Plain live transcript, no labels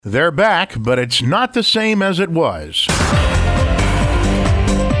They're back, but it's not the same as it was.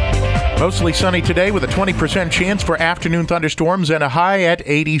 Mostly sunny today with a 20% chance for afternoon thunderstorms and a high at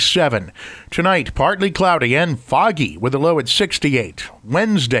 87. Tonight, partly cloudy and foggy with a low at 68.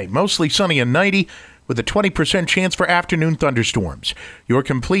 Wednesday, mostly sunny and 90 with a 20% chance for afternoon thunderstorms. Your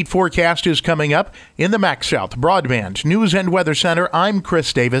complete forecast is coming up in the MaxSouth Broadband News and Weather Center. I'm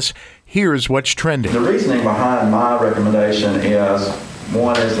Chris Davis. Here's what's trending. The reasoning behind my recommendation is,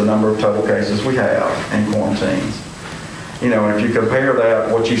 one is the number of total cases we have in quarantines. You know, if you compare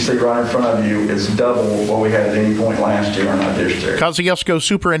that, what you see right in front of you is double what we had at any point last year in our district. Kosciuszko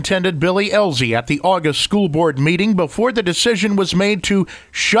Superintendent Billy Elzy at the August school board meeting before the decision was made to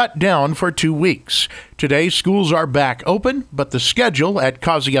shut down for 2 weeks. Today, schools are back open, but the schedule at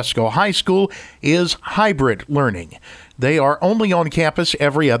Kosciuszko High School is hybrid learning. They are only on campus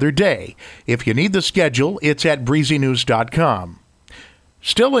every other day. If you need the schedule, it's at breezynews.com.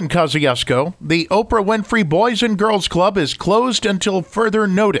 Still in Kosciuszko, the Oprah Winfrey Boys and Girls Club is closed until further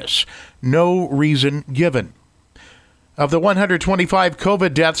notice. No reason given. Of the 125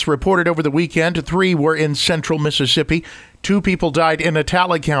 COVID deaths reported over the weekend, 3 were in central Mississippi. 2 people died in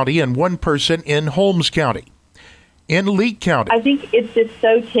Attala County and 1 person in Holmes County. In Leake County, I think it's just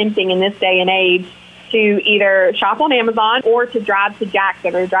so tempting in this day and age to either shop on Amazon or to drive to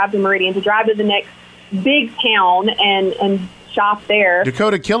Jackson or drive to Meridian, to drive to the next big town and shop there.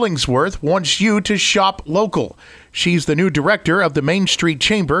 Dakota Killingsworth wants you to shop local. She's the new director of the Main Street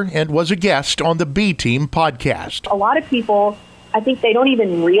Chamber and was a guest on the B Team podcast. A lot of people, I think they don't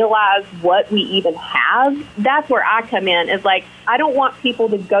even realize what we even have. That's where I come in, is like, I don't want people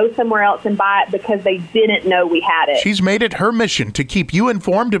to go somewhere else and buy it because they didn't know we had it. She's made it her mission to keep you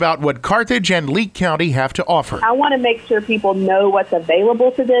informed about what Carthage and Leake County have to offer. I want to make sure people know what's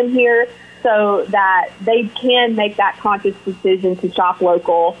available to them here, so that they can make that conscious decision to shop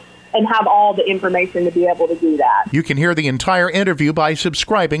local and have all the information to be able to do that. You can hear the entire interview by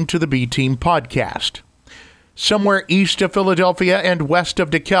subscribing to the B Team podcast. Somewhere east of Philadelphia and west of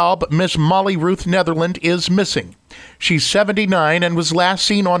DeKalb, Miss Molly Ruth Netherland is missing. She's 79 and was last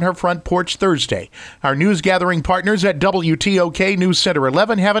seen on her front porch Thursday. Our news gathering partners at WTOK News Center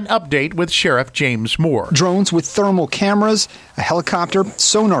 11 have an update with Sheriff James Moore. Drones with thermal cameras, a helicopter,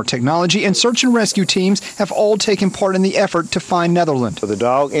 sonar technology, and search and rescue teams have all taken part in the effort to find Netherland. The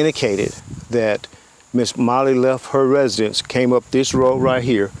dog indicated that Miss Molly left her residence, came up this road right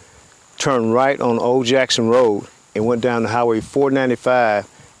here, turned right on Old Jackson Road, and went down to Highway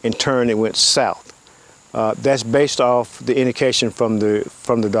 495 and turned and went south. That's based off the indication from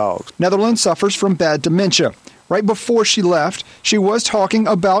the dogs. Netherland suffers from bad dementia. Right before she left, she was talking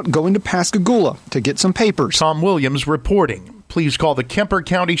about going to Pascagoula to get some papers. Tom Williams reporting. Please call the Kemper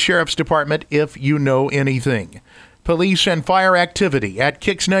County Sheriff's Department if you know anything. Police and fire activity at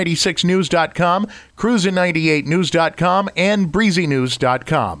Kicks96News.com, Cruisin98News.com, and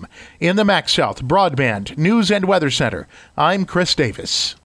BreezyNews.com. In the MaxSouth Broadband News and Weather Center, I'm Chris Davis.